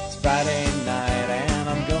Friday night and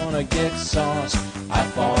I'm gonna get sauce. I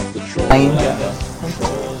fought the troll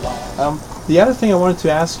The other thing I wanted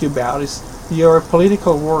to ask you about is your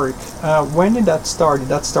political work. When did that start? Did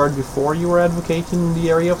that start before you were advocating in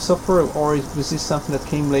the area of software, or was this something that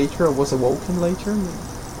came later, or was awoken later?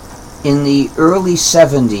 In the early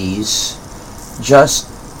 70s, just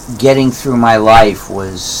getting through my life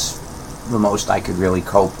was the most I could really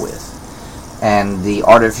cope with. And the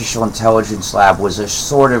artificial intelligence lab was a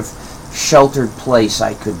sort of sheltered place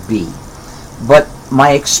I could be. But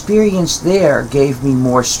my experience there gave me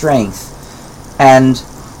more strength. And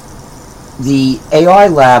the AI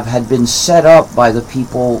lab had been set up by the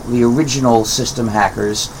people, the original system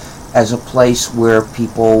hackers, as a place where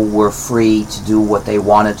people were free to do what they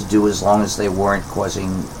wanted to do as long as they weren't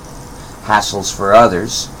causing hassles for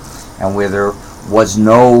others, and where there was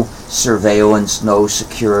no surveillance, no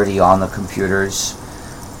security on the computers.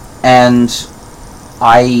 And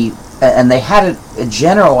they had a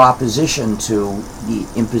general opposition to the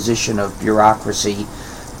imposition of bureaucracy.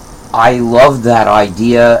 I loved that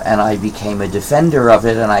idea, and I became a defender of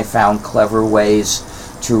it, and I found clever ways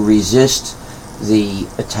to resist the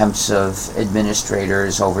attempts of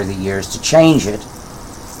administrators over the years to change it.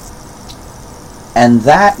 And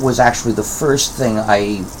that was actually the first thing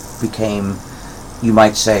I became, you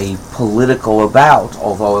might say, political about,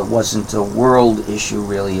 although it wasn't a world issue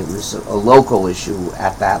really, it was a local issue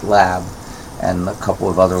at that lab and a couple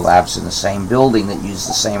of other labs in the same building that used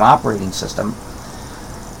the same operating system.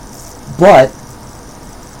 But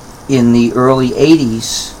in the early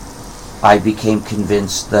 80s, I became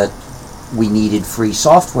convinced that we needed free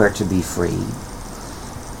software to be free.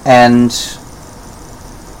 And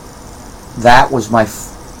that was my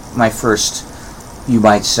first, you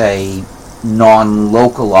might say,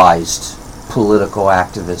 non-localized political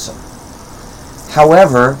activism.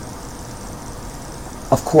 However,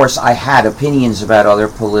 of course, I had opinions about other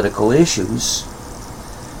political issues.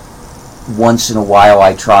 Once in a while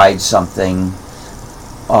I tried something,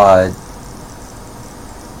 but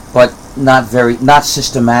not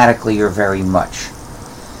systematically or very much.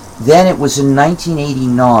 Then it was in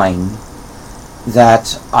 1989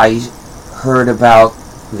 that I heard about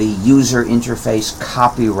the user interface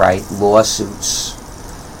copyright lawsuits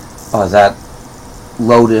that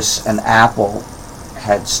Lotus and Apple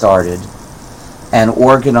had started, and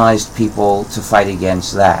organized people to fight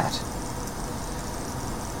against that.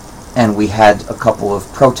 And we had a couple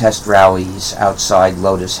of protest rallies outside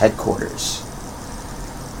Lotus headquarters.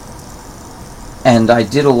 And I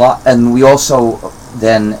did a lot, and we also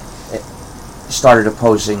then started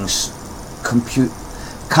opposing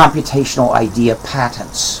computational idea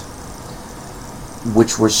patents,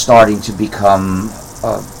 which were starting to become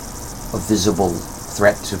a visible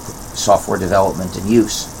threat to software development and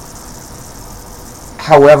use.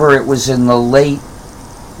 However, it was in the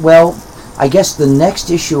I guess the next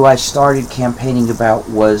issue I started campaigning about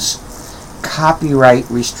was copyright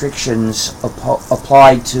restrictions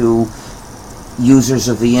applied to users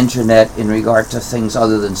of the internet in regard to things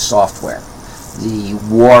other than software. The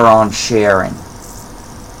war on sharing.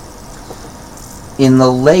 In the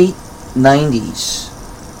late 90s,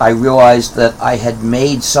 I realized that I had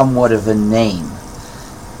made somewhat of a name,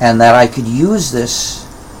 and that I could use this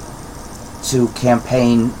to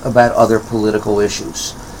campaign about other political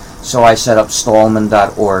issues. So I set up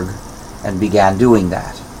Stallman.org and began doing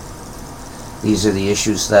that. These are the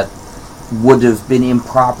issues that would have been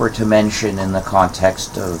improper to mention in the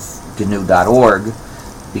context of GNU.org,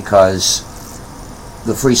 because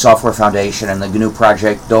the Free Software Foundation and the GNU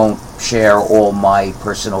Project don't share all my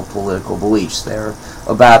personal political beliefs. They're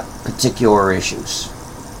about particular issues.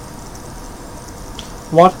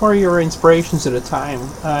 What were your inspirations at the time?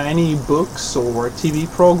 Any books or TV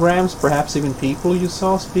programs, perhaps even people you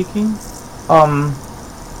saw speaking?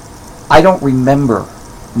 I don't remember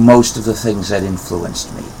most of the things that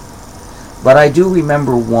influenced me. But I do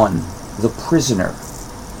remember one. The Prisoner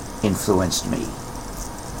influenced me.